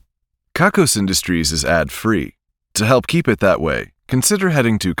Kakos Industries is ad-free. To help keep it that way, consider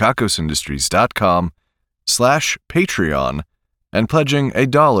heading to kakosindustries.com/Patreon and pledging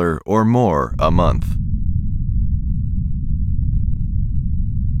 $1 or more a month.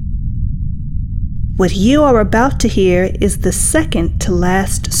 What you are about to hear is the second to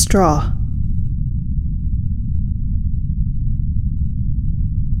last straw.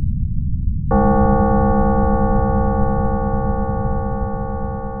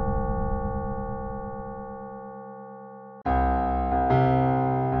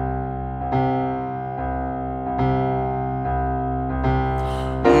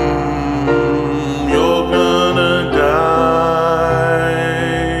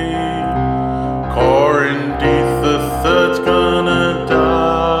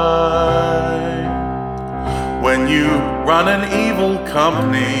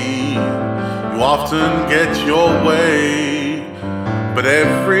 Company, you often get your way, but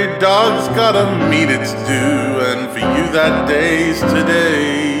every dog's gotta meet its due, and for you that day's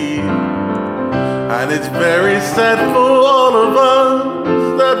today. And it's very sad for all of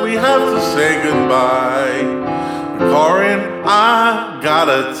us that we have to say goodbye. But Corin, I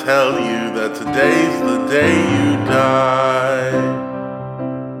gotta tell you that today's the day you die.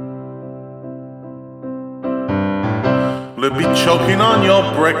 Will it be choking on your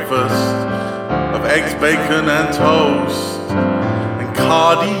breakfast of eggs, bacon and toast? And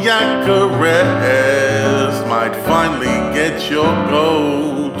cardiac arrest might finally get your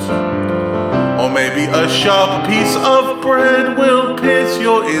goat. Or maybe a sharp piece of bread will pierce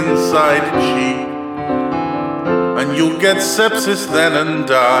your inside cheek, and you'll get sepsis then and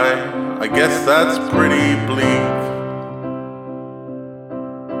die. I guess that's pretty bleak.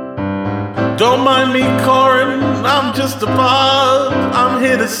 Don't mind me, Corin, I'm just a bard. I'm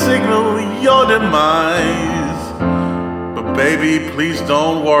here to signal your demise. But baby, please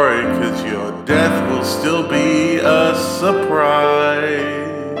don't worry, 'cause your death will still be a surprise.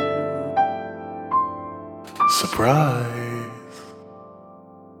 Surprise.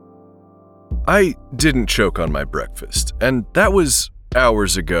 I didn't choke on my breakfast, and that was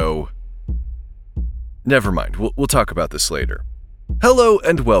hours ago. Never mind, we'll talk about this later. Hello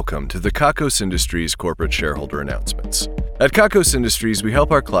and welcome to the Kakos Industries corporate shareholder announcements. At Kakos Industries, we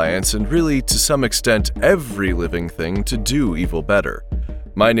help our clients and really, to some extent, every living thing to do evil better.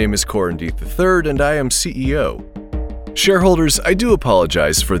 My name is Corin Deeth III and I am CEO. Shareholders, I do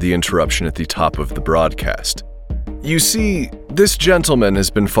apologize for the interruption at the top of the broadcast. You see, this gentleman has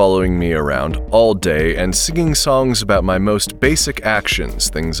been following me around all day and singing songs about my most basic actions,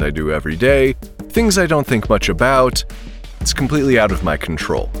 things I do every day, things I don't think much about. It's completely out of my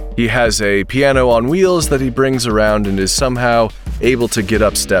control. He has a piano on wheels that he brings around and is somehow able to get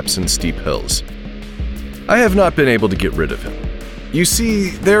up steps and steep hills. I have not been able to get rid of him. You see,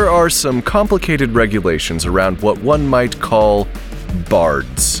 there are some complicated regulations around what one might call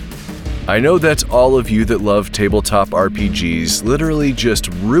bards. I know that all of you that love tabletop RPGs literally just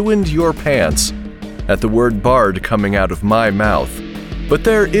ruined your pants at the word bard coming out of my mouth. But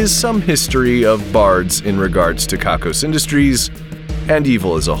there is some history of bards in regards to Kakos Industries and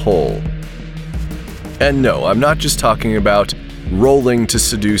evil as a whole. And no, I'm not just talking about rolling to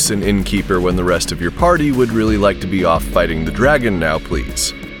seduce an innkeeper when the rest of your party would really like to be off fighting the dragon now,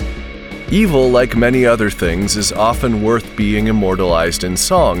 please. Evil, like many other things, is often worth being immortalized in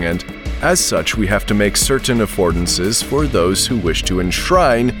song, and as such, we have to make certain affordances for those who wish to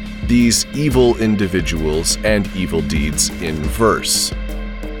enshrine these evil individuals and evil deeds in verse.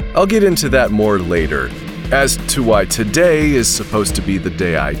 I'll get into that more later. As to why today is supposed to be the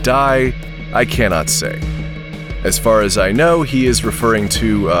day I die, I cannot say. As far as I know, he is referring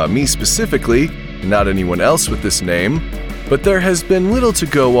to me specifically, not anyone else with this name, but there has been little to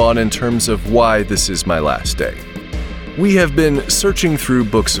go on in terms of why this is my last day. We have been searching through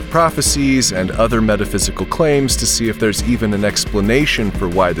books of prophecies and other metaphysical claims to see if there's even an explanation for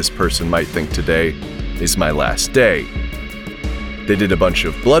why this person might think today is my last day. They did a bunch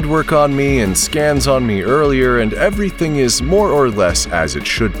of blood work on me and scans on me earlier, and everything is more or less as it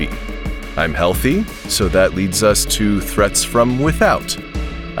should be. I'm healthy, so that leads us to threats from without.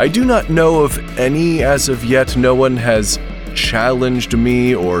 I do not know of any as of yet. No one has challenged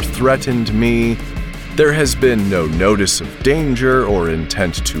me or threatened me. There has been no notice of danger or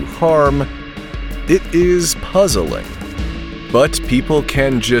intent to harm. It is puzzling. But people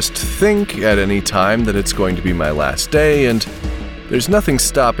can just think at any time that it's going to be my last day, and there's nothing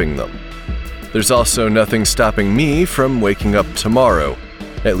stopping them. There's also nothing stopping me from waking up tomorrow,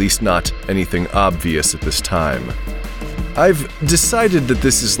 at least not anything obvious at this time. I've decided that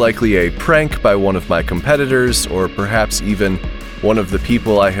this is likely a prank by one of my competitors, or perhaps even one of the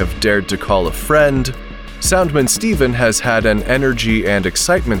people I have dared to call a friend, Soundman Steven has had an energy and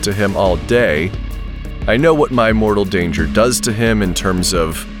excitement to him all day. I know what my mortal danger does to him in terms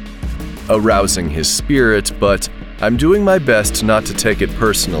of arousing his spirit, but I'm doing my best not to take it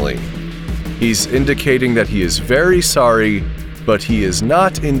personally. He's indicating that he is very sorry, but he is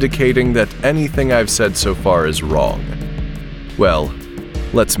not indicating that anything I've said so far is wrong. Well,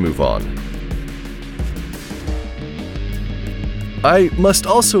 let's move on. I must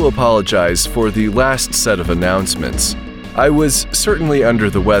also apologize for the last set of announcements. I was certainly under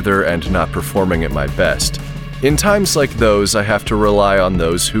the weather and not performing at my best. In times like those, I have to rely on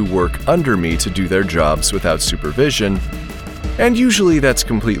those who work under me to do their jobs without supervision, and usually that's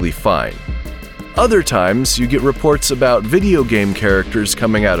completely fine. Other times, you get reports about video game characters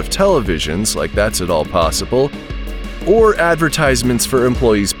coming out of televisions, like that's at all possible, or advertisements for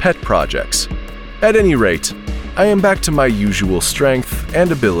employees' pet projects. At any rate, I am back to my usual strength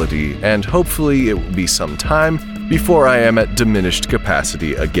and ability, and hopefully it will be some time before I am at diminished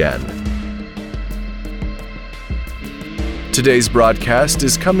capacity again. Today's broadcast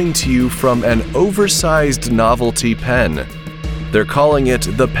is coming to you from an oversized novelty pen. They're calling it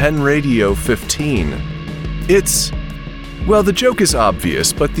the Pen Radio 15. Well, the joke is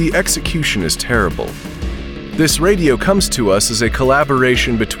obvious, but the execution is terrible. This radio comes to us as a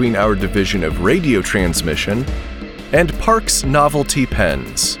collaboration between our division of radio transmission and Parks Novelty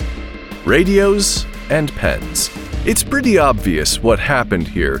Pens. Radios and pens. It's pretty obvious what happened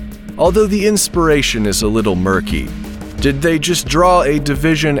here, although the inspiration is a little murky. Did they just draw a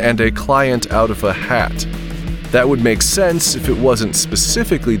division and a client out of a hat? That would make sense if it wasn't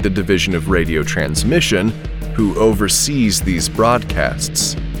specifically the division of radio transmission who oversees these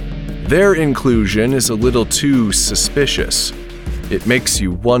broadcasts. Their inclusion is a little too suspicious. It makes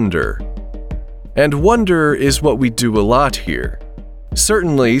you wonder. And wonder is what we do a lot here.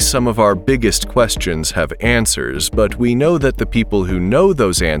 Certainly, some of our biggest questions have answers, but we know that the people who know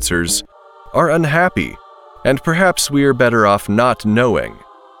those answers are unhappy, and perhaps we are better off not knowing.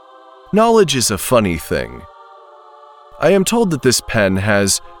 Knowledge is a funny thing. I am told that this pen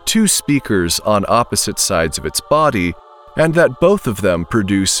has 2 speakers on opposite sides of its body, and that both of them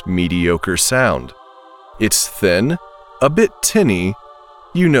produce mediocre sound. It's thin, a bit tinny,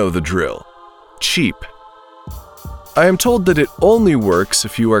 you know the drill. Cheap. I am told that it only works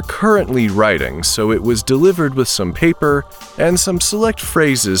if you are currently writing, so it was delivered with some paper and some select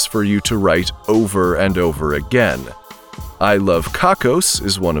phrases for you to write over and over again. I love Kakos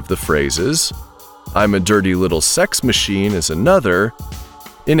is one of the phrases. I'm a dirty little sex machine is another.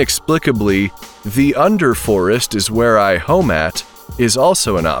 Inexplicably, the underforest is where I home at is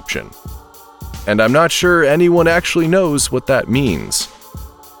also an option. And I'm not sure anyone actually knows what that means.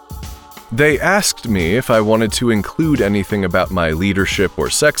 They asked me if I wanted to include anything about my leadership or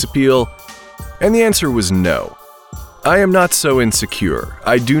sex appeal, and the answer was no. I am not so insecure.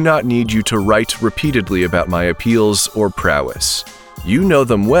 I do not need you to write repeatedly about my appeals or prowess. You know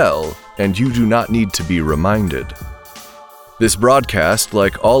them well, and you do not need to be reminded. This broadcast,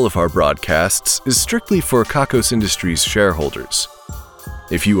 like all of our broadcasts, is strictly for Kakos Industries shareholders.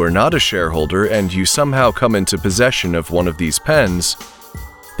 If you are not a shareholder and you somehow come into possession of one of these pens,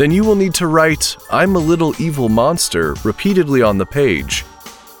 then you will need to write "I'm a little evil monster" repeatedly on the page.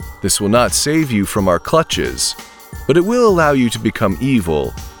 This will not save you from our clutches, but it will allow you to become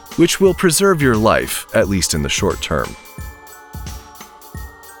evil, which will preserve your life, at least in the short term.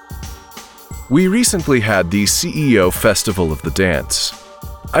 We recently had the CEO Festival of the Dance.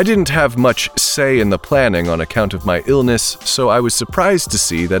 I didn't have much say in the planning on account of my illness, so I was surprised to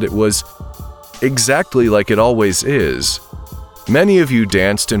see that it was exactly like it always is. Many of you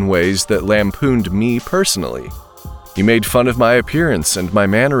danced in ways that lampooned me personally. You made fun of my appearance and my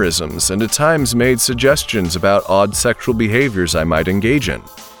mannerisms, and at times made suggestions about odd sexual behaviors I might engage in.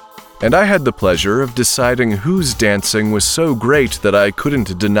 And I had the pleasure of deciding whose dancing was so great that I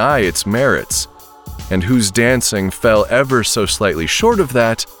couldn't deny its merits, and whose dancing fell ever so slightly short of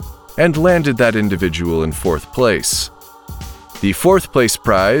that and landed that individual in 4th place. The 4th place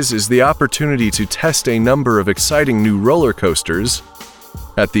prize is the opportunity to test a number of exciting new roller coasters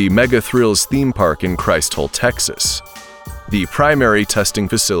at the Mega Thrills theme park in Christ Hole, Texas, the primary testing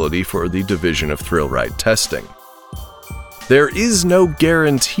facility for the Division of Thrill Ride Testing. There is no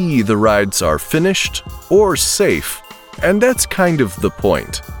guarantee the rides are finished or safe, and that's kind of the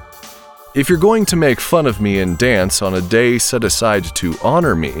point. If you're going to make fun of me and dance on a day set aside to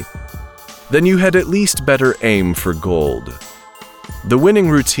honor me, then you had at least better aim for gold. The winning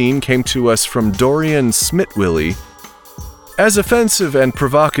routine came to us from Dorian Smitwilly, As offensive and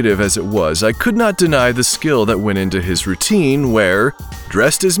provocative as it was, I could not deny the skill that went into his routine where,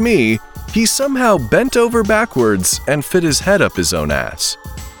 dressed as me, he somehow bent over backwards and fit his head up his own ass.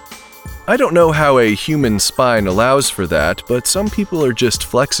 I don't know how a human spine allows for that, but some people are just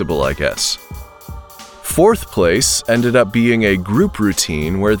flexible, I guess. Fourth place ended up being a group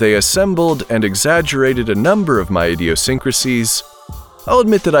routine where they assembled and exaggerated a number of my idiosyncrasies. I'll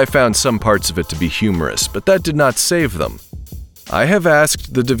admit that I found some parts of it to be humorous, but that did not save them. I have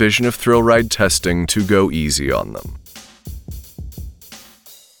asked the Division of Thrill Ride Testing to go easy on them.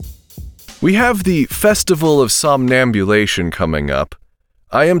 We have the Festival of Somnambulation coming up.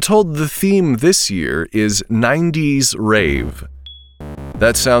 I am told the theme this year is 90s Rave.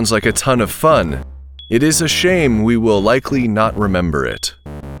 That sounds like a ton of fun. It is a shame we will likely not remember it.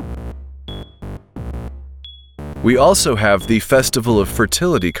 We also have the Festival of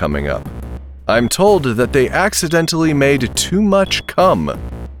Fertility coming up. I'm told that they accidentally made too much cum.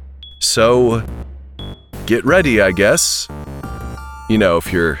 So, get ready, I guess. You know,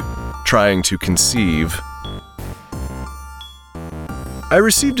 if you're trying to conceive. I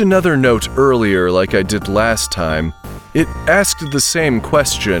received another note earlier like I did last time. It asked the same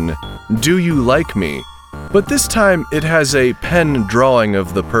question, "Do you like me?" But this time it has a pen drawing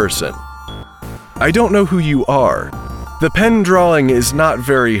of the person. I don't know who you are. The pen drawing is not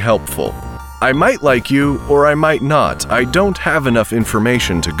very helpful. I might like you, or I might not. I don't have enough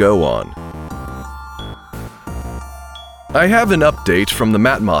information to go on. I have an update from the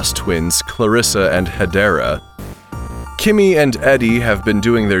Matmos twins, Clarissa and Hedera. Kimmy and Eddie have been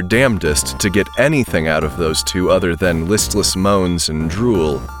doing their damnedest to get anything out of those two other than listless moans and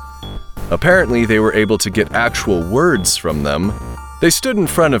drool. Apparently, they were able to get actual words from them. They stood in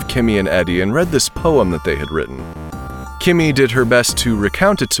front of Kimmy and Eddie and read this poem that they had written. Kimmy did her best to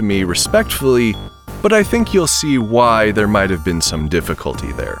recount it to me respectfully, but I think you'll see why there might have been some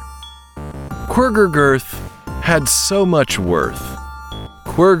difficulty there. Quirgergirth had so much worth.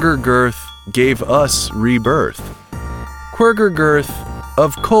 Quirgergirth gave us rebirth. Quirgergirth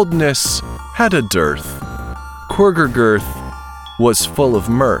of coldness had a dearth. Quirgergirth was full of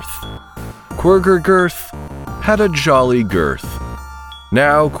mirth. Quirgergirth had a jolly girth.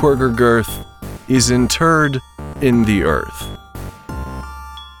 Now Quirgergirth is interred in the earth.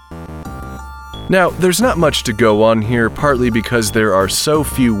 Now, there's not much to go on here, partly because there are so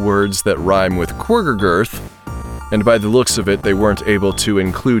few words that rhyme with Quirgergirth, and by the looks of it, they weren't able to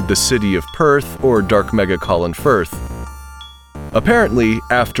include the city of Perth or Dark Mega Colin Firth. Apparently,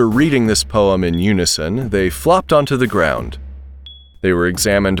 after reading this poem in unison, they flopped onto the ground. They were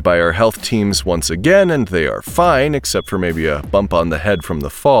examined by our health teams once again, and they are fine, except for maybe a bump on the head from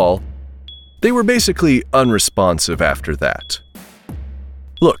the fall. They were basically unresponsive after that.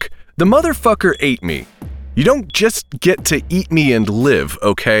 Look, the motherfucker ate me. You don't just get to eat me and live,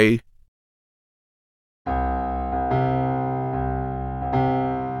 okay?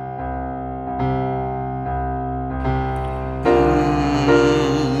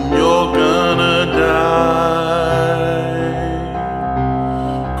 You're gonna die.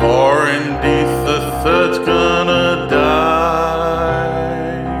 Corindith III's gonna die.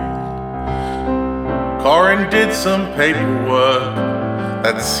 Corin did some paperwork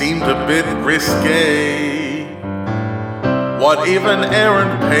that seemed a bit risque. What if an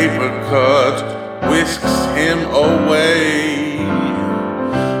errant paper cut whisks him away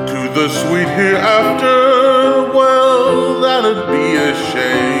to the sweet hereafter? Well, that'd be a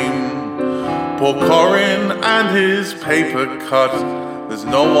shame. Poor Corin and his paper cut, there's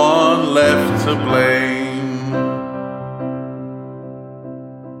no one left to blame.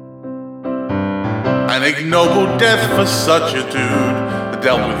 An ignoble death for such a dude that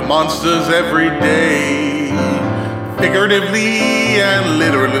dealt with monsters every day, figuratively and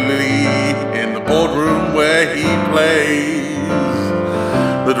literally, in the boardroom where he plays.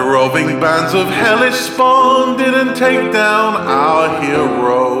 The roving bands of hellish spawn didn't take down our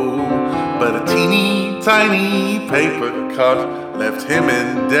hero, but a teeny tiny paper cut left him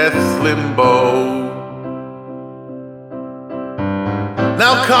in death's limbo.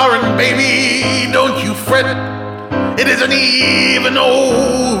 Now Corin, baby, don't you fret, it isn't even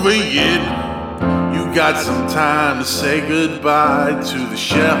over yet. You got some time to say goodbye to the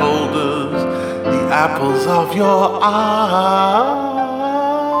shareholders, the apples of your eye.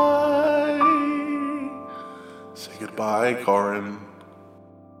 Say goodbye, Corin.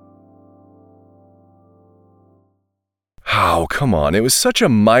 Oh, come on, it was such a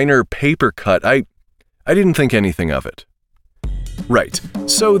minor paper cut, I didn't think anything of it. Right,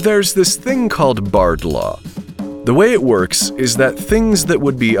 so there's this thing called Bard Law. The way it works is that things that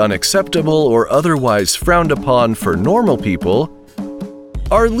would be unacceptable or otherwise frowned upon for normal people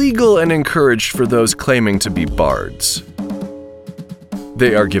are legal and encouraged for those claiming to be bards.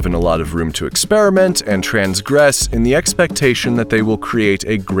 They are given a lot of room to experiment and transgress in the expectation that they will create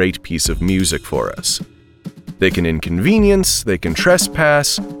a great piece of music for us. They can inconvenience, they can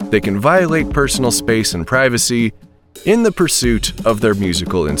trespass, they can violate personal space and privacy in the pursuit of their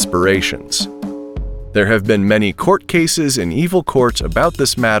musical inspirations. There have been many court cases in Evil Court about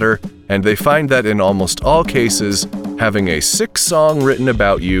this matter, and they find that in almost all cases, having a sick song written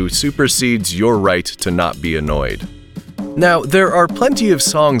about you supersedes your right to not be annoyed. Now, there are plenty of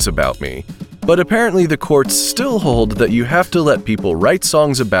songs about me, but apparently the courts still hold that you have to let people write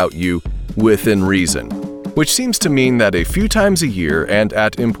songs about you within reason, which seems to mean that a few times a year and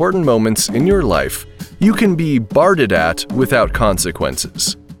at important moments in your life, you can be barded at without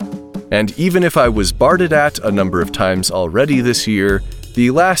consequences. And even if I was barded at a number of times already this year, the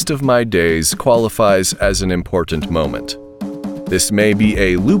last of my days qualifies as an important moment. This may be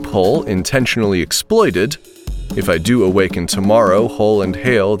a loophole intentionally exploited. If I do awaken tomorrow whole and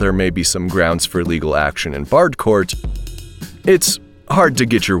hale, there may be some grounds for legal action in Bard Court. It's hard to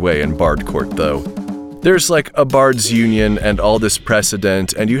get your way in Bard Court, though. There's like a Bards Union and all this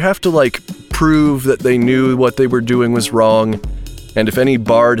precedent, and you have to prove that they knew what they were doing was wrong. And if any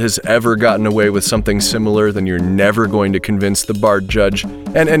bard has ever gotten away with something similar, then you're never going to convince the bard judge.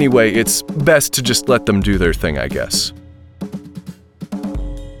 And anyway, it's best to just let them do their thing, I guess.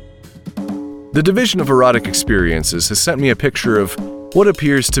 The Division of Erotic Experiences has sent me a picture of what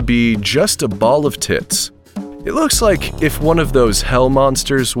appears to be just a ball of tits. It looks like if one of those hell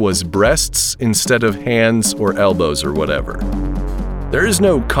monsters was breasts instead of hands or elbows or whatever. There is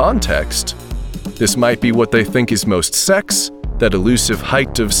no context. This might be what they think is most sex, that elusive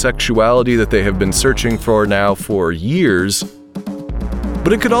height of sexuality that they have been searching for now for years,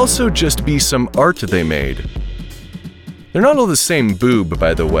 but it could also just be some art they made. They're not all the same boob,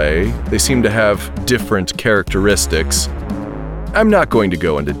 by the way. They seem to have different characteristics. I'm not going to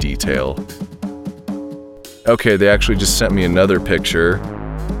go into detail. Okay, they actually just sent me another picture.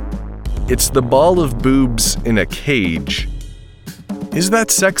 It's the ball of boobs in a cage. Is that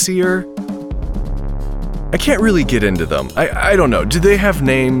sexier? I can't really get into them. I don't know. Do they have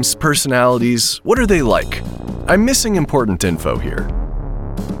names, personalities? What are they like? I'm missing important info here.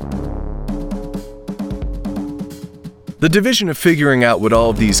 The division of figuring out what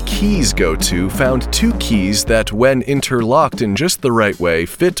all of these keys go to found 2 keys that, when interlocked in just the right way,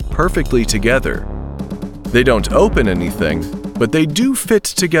 fit perfectly together. They don't open anything, but they do fit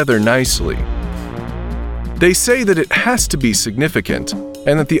together nicely. They say that it has to be significant,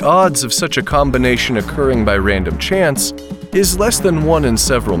 and that the odds of such a combination occurring by random chance is less than 1 in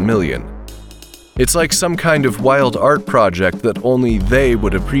several million. It's like some kind of wild art project that only they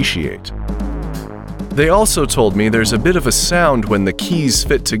would appreciate. They also told me there's a bit of a sound when the keys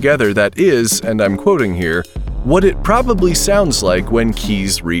fit together that is, and I'm quoting here, what it probably sounds like when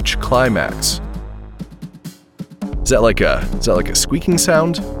keys reach climax. Is that like a squeaking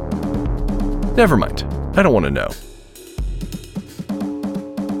sound? Never mind. I don't want to know.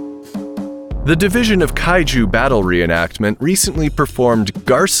 The Division of Kaiju Battle Reenactment recently performed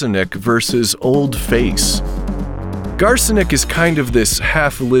Garcenik vs. Old Face. Garcenik is kind of this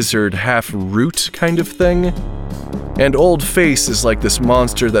half-lizard, half-root kind of thing, and Old Face is like this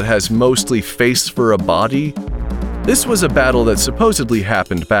monster that has mostly face for a body. This was a battle that supposedly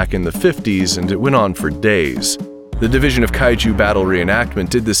happened back in the 50s, and it went on for days. The Division of Kaiju Battle Reenactment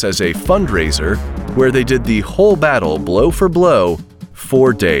did this as a fundraiser, where they did the whole battle, blow for blow,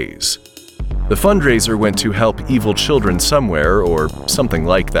 4 days. The fundraiser went to help evil children somewhere, or something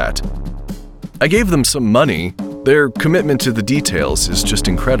like that. I gave them some money. Their commitment to the details is just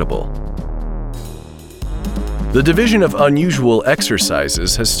incredible. The Division of Unusual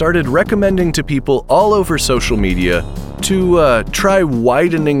Exercises has started recommending to people all over social media to try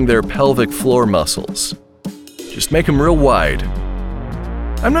widening their pelvic floor muscles. Just make them real wide.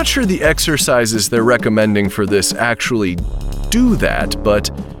 I'm not sure the exercises they're recommending for this actually do that, but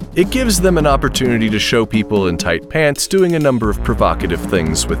it gives them an opportunity to show people in tight pants doing a number of provocative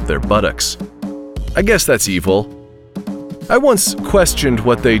things with their buttocks. I guess that's evil. I once questioned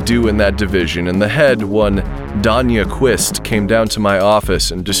what they do in that division, and the head, one Danya Quist, came down to my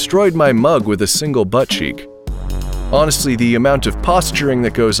office and destroyed my mug with a single butt cheek. Honestly, the amount of posturing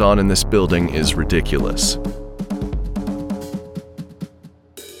that goes on in this building is ridiculous.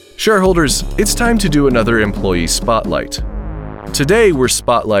 Shareholders, it's time to do another employee spotlight. Today we're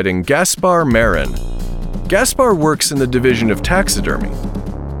spotlighting Gaspar Marin. Gaspar works in the Division of Taxidermy.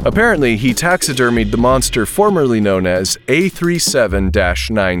 Apparently, he taxidermied the monster formerly known as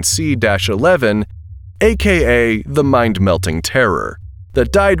A37-9C-11, aka the Mind-Melting Terror,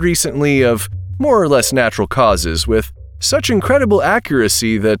 that died recently of more or less natural causes with such incredible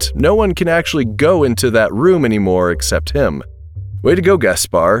accuracy that no one can actually go into that room anymore except him. Way to go,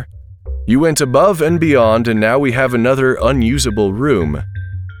 Gaspar. You went above and beyond, and now we have another unusable room.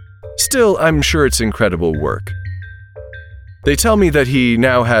 Still, I'm sure it's incredible work. They tell me that he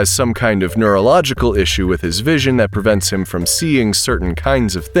now has some kind of neurological issue with his vision that prevents him from seeing certain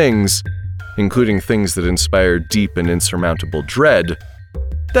kinds of things, including things that inspire deep and insurmountable dread.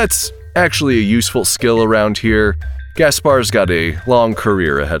 That's actually a useful skill around here. Gaspar's got a long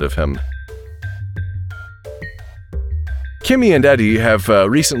career ahead of him. Kimmy and Eddie have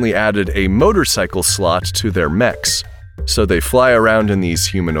recently added a motorcycle slot to their mechs. So they fly around in these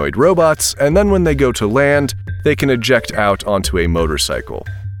humanoid robots, and then when they go to land, they can eject out onto a motorcycle.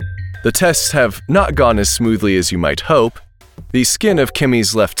 The tests have not gone as smoothly as you might hope. The skin of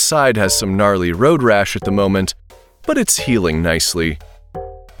Kimmy's left side has some gnarly road rash at the moment, but it's healing nicely.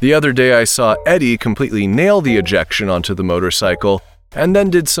 The other day I saw Eddie completely nail the ejection onto the motorcycle, and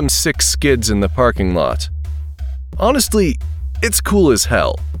then did some sick skids in the parking lot. Honestly, it's cool as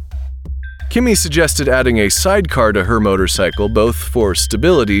hell. Kimmy suggested adding a sidecar to her motorcycle, both for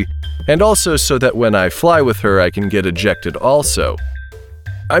stability and also so that when I fly with her I can get ejected also.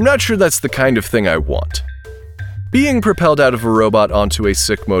 I'm not sure that's the kind of thing I want. Being propelled out of a robot onto a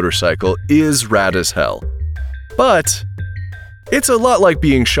sick motorcycle is rad as hell. But it's a lot like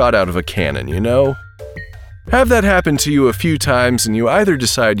being shot out of a cannon, you know? Have that happen to you a few times and you either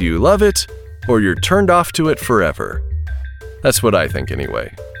decide you love it or you're turned off to it forever. That's what I think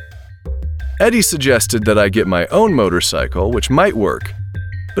anyway. Eddie suggested that I get my own motorcycle, which might work,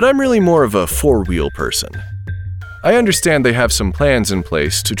 but I'm really more of a four-wheel person. I understand they have some plans in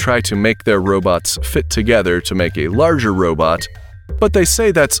place to try to make their robots fit together to make a larger robot, but they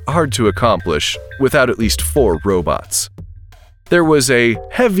say that's hard to accomplish without at least 4 robots. There was a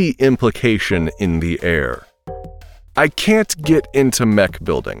heavy implication in the air. I can't get into mech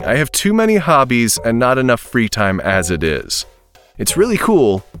building. I have too many hobbies and not enough free time as it is. It's really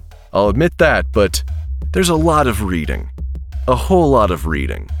cool, I'll admit that, but there's a lot of reading. A whole lot of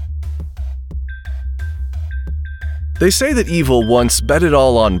reading. They say that evil once bet it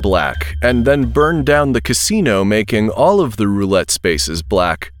all on black, and then burned down the casino, making all of the roulette spaces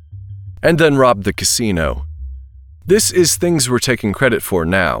black, and then robbed the casino. This is things we're taking credit for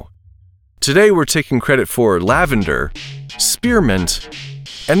now. Today we're taking credit for lavender, spearmint,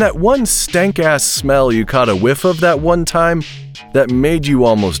 and that one stank-ass smell you caught a whiff of that one time that made you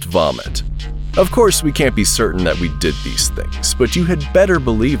almost vomit. Of course, we can't be certain that we did these things, but you had better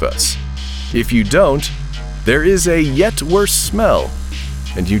believe us. If you don't, there is a yet worse smell,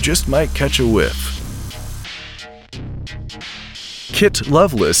 and you just might catch a whiff. Kit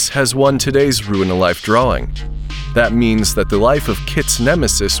Loveless has won today's Ruin a Life drawing. That means that the life of Kit's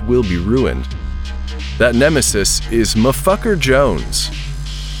nemesis will be ruined. That nemesis is Motherfucker Jones.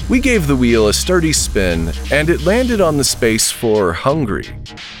 We gave the wheel a sturdy spin, and it landed on the space for hungry.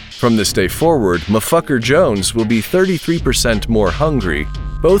 From this day forward, Motherfucker Jones will be 33% more hungry,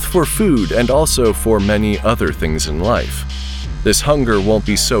 both for food and also for many other things in life. This hunger won't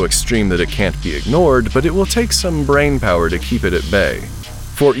be so extreme that it can't be ignored, but it will take some brain power to keep it at bay.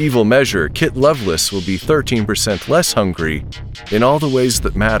 For evil measure, Kit Loveless will be 13% less hungry in all the ways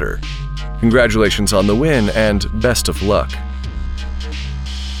that matter. Congratulations on the win, and best of luck.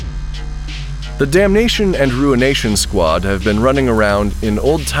 The Damnation and Ruination Squad have been running around in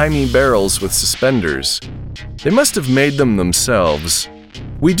old-timey barrels with suspenders. They must have made them themselves.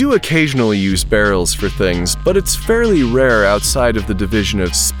 We do occasionally use barrels for things, but it's fairly rare outside of the division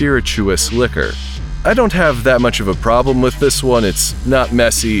of spirituous liquor. I don't have that much of a problem with this one. It's not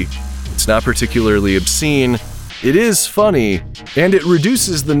messy, it's not particularly obscene, it is funny, and it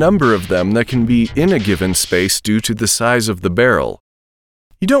reduces the number of them that can be in a given space due to the size of the barrel.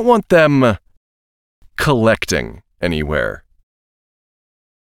 You don't want them collecting anywhere.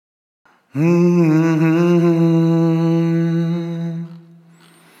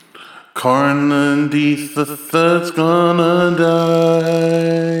 Corin and Deeth the third's gonna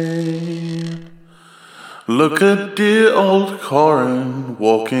die. Look at dear old Corin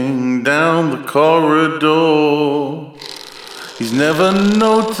walking down the corridor. He's never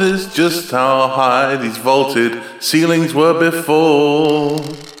noticed just how high these vaulted ceilings were before.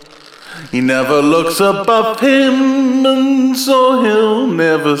 He never looks above him, and so he'll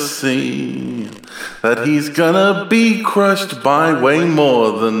never see that he's gonna be crushed by way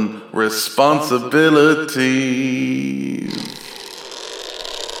more than responsibilities.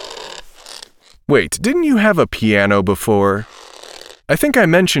 Wait, didn't you have a piano before? I think I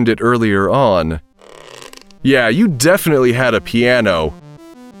mentioned it earlier on. Yeah, you definitely had a piano.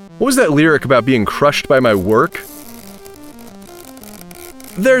 What was that lyric about being crushed by my work?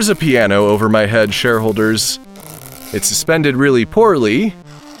 There's a piano over my head, shareholders. It's suspended really poorly.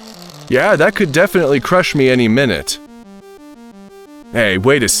 Yeah, that could definitely crush me any minute. Hey,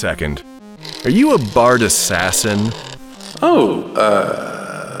 wait a second. Are you a bard assassin?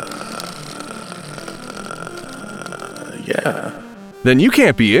 Yeah. Then you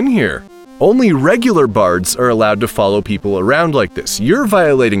can't be in here. Only regular bards are allowed to follow people around like this. You're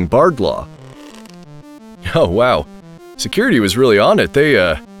violating bard law. Oh, wow. Security was really on it. They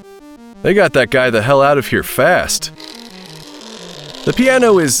got that guy the hell out of here fast. The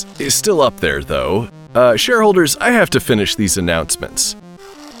piano is still up there, though. Shareholders, I have to finish these announcements.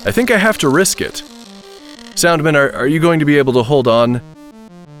 I think I have to risk it. Soundman, are you going to be able to hold on?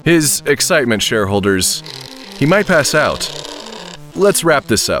 His excitement, shareholders. He might pass out. Let's wrap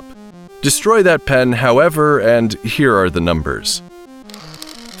this up. Destroy that pen, however, and here are the numbers.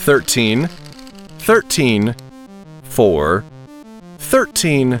 13, 13, 4,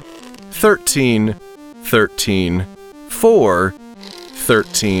 13, 13, 13, 4,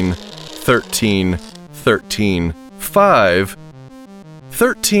 13, 13, 13, 5,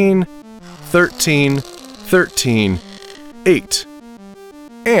 13, 13, 13, 8.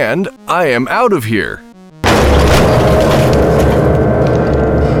 And I am out of here.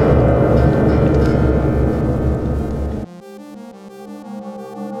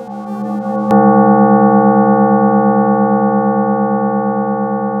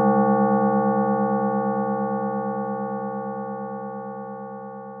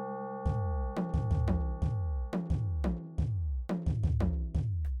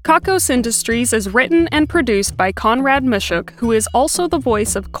 Kakos Industries is written and produced by Conrad Mishuk, who is also the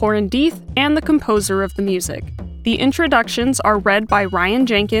voice of Corin Deeth and the composer of the music. The introductions are read by Ryan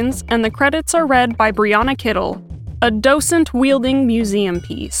Jenkins, and the credits are read by Brianna Kittle, a docent-wielding museum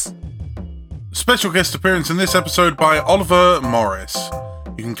piece. Special guest appearance in this episode by Oliver Morris.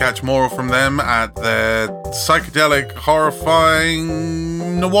 You can catch more from them at their psychedelic,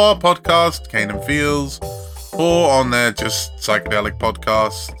 horrifying noir podcast, Cane and Fields, or on their just psychedelic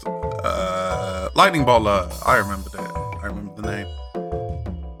podcast, Lightning Bottler. I remembered it. I remember the name.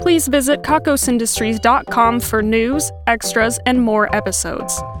 Please visit kakosindustries.com for news, extras, and more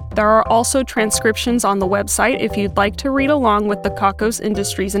episodes. There are also transcriptions on the website if you'd like to read along with the Kakos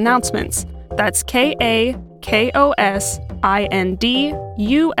Industries announcements. That's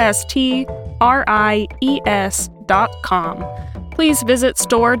KAKOSINDUSTRIES.com. Please visit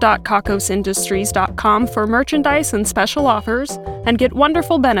store.kakosindustries.com for merchandise and special offers, and get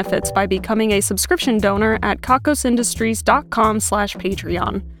wonderful benefits by becoming a subscription donor at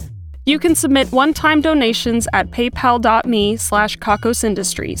kakosindustries.com/Patreon. You can submit one-time donations at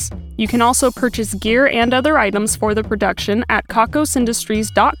paypal.me/kakosindustries. You can also purchase gear and other items for the production at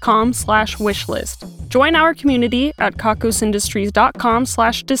kakosindustries.com/wishlist. Join our community at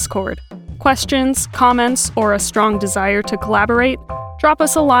kakosindustries.com/discord. Questions, comments, or a strong desire to collaborate? Drop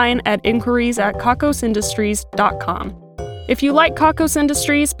us a line at inquiries@kakosindustries.com. If you like Kakos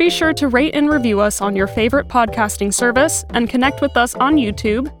Industries, be sure to rate and review us on your favorite podcasting service, and connect with us on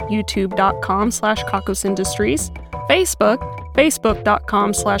YouTube, youtube.com/kakosindustries, Facebook,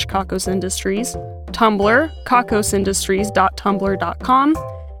 facebook.com/kakosindustries, Tumblr, kakosindustries.tumblr.com,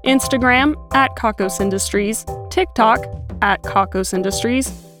 Instagram @kakosindustries, TikTok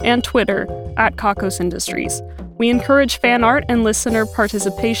 @kakosindustries, and Twitter @kakosindustries. We encourage fan art and listener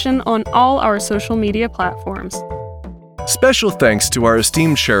participation on all our social media platforms. Special thanks to our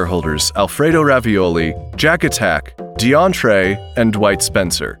esteemed shareholders Alfredo Ravioli, Jack Attack, DeAndre, and Dwight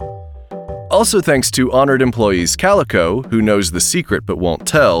Spencer. Also thanks to honored employees Calico, who knows the secret but won't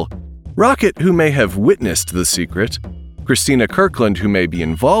tell, Rocket, who may have witnessed the secret, Christina Kirkland, who may be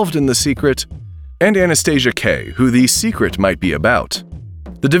involved in the secret, and Anastasia K., who the secret might be about.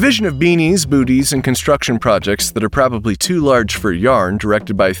 The division of beanies, booties, and construction projects that are probably too large for yarn,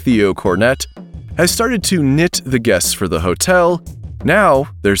 directed by Theo Cornett, has started to knit the guests for the hotel. Now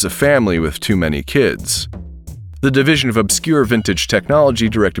there's a family with too many kids. The division of obscure vintage technology,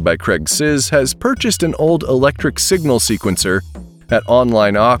 directed by Craig Sizz, has purchased an old electric signal sequencer at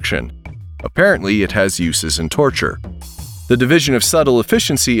online auction. Apparently it has uses in torture. The division of subtle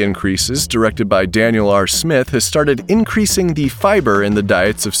efficiency increases, directed by Daniel R. Smith, has started increasing the fiber in the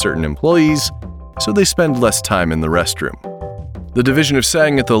diets of certain employees so they spend less time in the restroom. The division of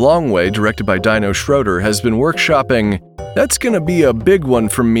Sang It the Long Way, directed by Dino Schroeder, has been workshopping, "That's gonna be a big one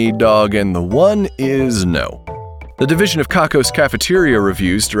from me, dog," and the one is no. The division of Kakos Cafeteria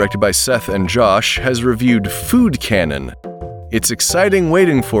Reviews, directed by Seth and Josh, has reviewed Food Cannon. It's exciting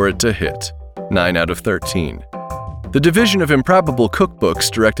waiting for it to hit. 9 out of 13. The division of Improbable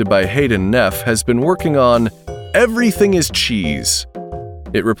Cookbooks, directed by Hayden Neff, has been working on Everything is Cheese.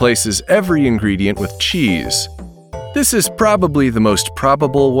 It replaces every ingredient with cheese. This is probably the most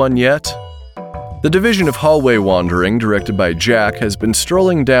probable one yet. The division of Hallway Wandering, directed by Jack, has been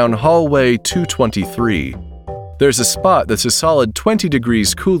strolling down Hallway 223. There's a spot that's a solid 20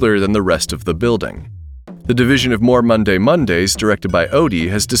 degrees cooler than the rest of the building. The division of More Monday Mondays, directed by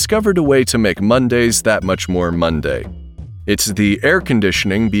Odie, has discovered a way to make Mondays that much more Monday. It's the air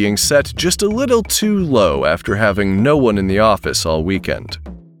conditioning being set just a little too low after having no one in the office all weekend.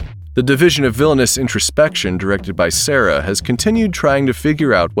 The division of Villainous Introspection, directed by Sarah, has continued trying to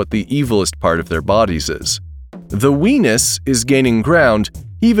figure out what the evilest part of their bodies is. The weenus is gaining ground,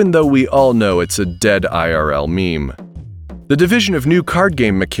 even though we all know it's a dead IRL meme. The division of New Card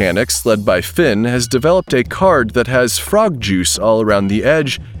Game Mechanics, led by Finn, has developed a card that has frog juice all around the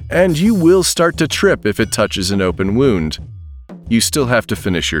edge, and you will start to trip if it touches an open wound. You still have to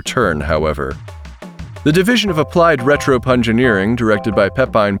finish your turn, however. The division of Applied Retro Pungineering, directed by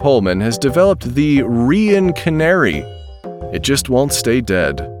Pepine Pullman, has developed the Rian Canary. It just won't stay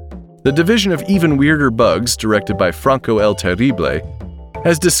dead. The division of Even Weirder Bugs, directed by Franco El Terrible,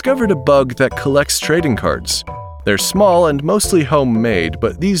 has discovered a bug that collects trading cards. They're small and mostly homemade,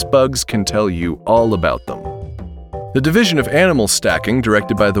 but these bugs can tell you all about them. The division of Animal Stacking,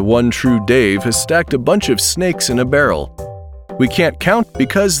 directed by the one true Dave, has stacked a bunch of snakes in a barrel. We can't count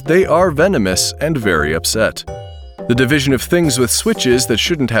because they are venomous and very upset. The division of Things with Switches That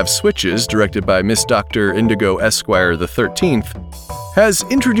Shouldn't Have Switches, directed by Miss Dr. Indigo Esquire the 13th, has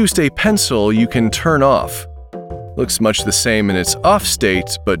introduced a pencil you can turn off. Looks much the same in its off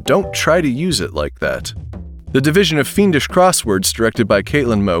state, but don't try to use it like that. The division of Fiendish Crosswords, directed by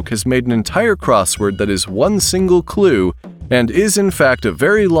Caitlin Moak, has made an entire crossword that is one single clue and is in fact a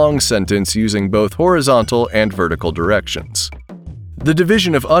very long sentence using both horizontal and vertical directions. The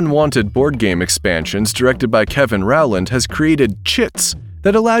division of Unwanted Board Game Expansions, directed by Kevin Rowland, has created chits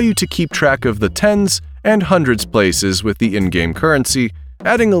that allow you to keep track of the tens and hundreds places with the in-game currency,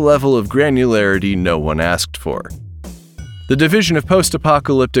 adding a level of granularity no one asked for. The division of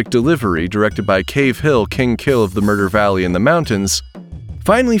Post-Apocalyptic Delivery, directed by Cave Hill, King Kill of the Murder Valley in the Mountains,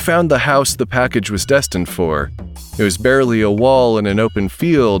 finally found the house the package was destined for. It was barely a wall in an open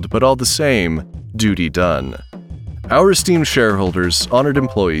field, but all the same, duty done. Our esteemed shareholders, honored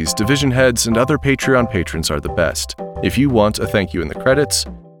employees, division heads, and other Patreon patrons are the best. If you want a thank you in the credits,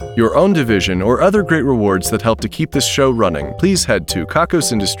 your own division, or other great rewards that help to keep this show running, please head to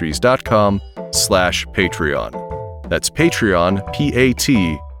kakosindustries.com/Patreon. That's Patreon,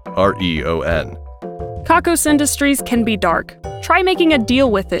 Patreon. Kakos Industries can be dark. Try making a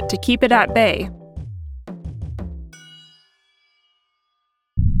deal with it to keep it at bay.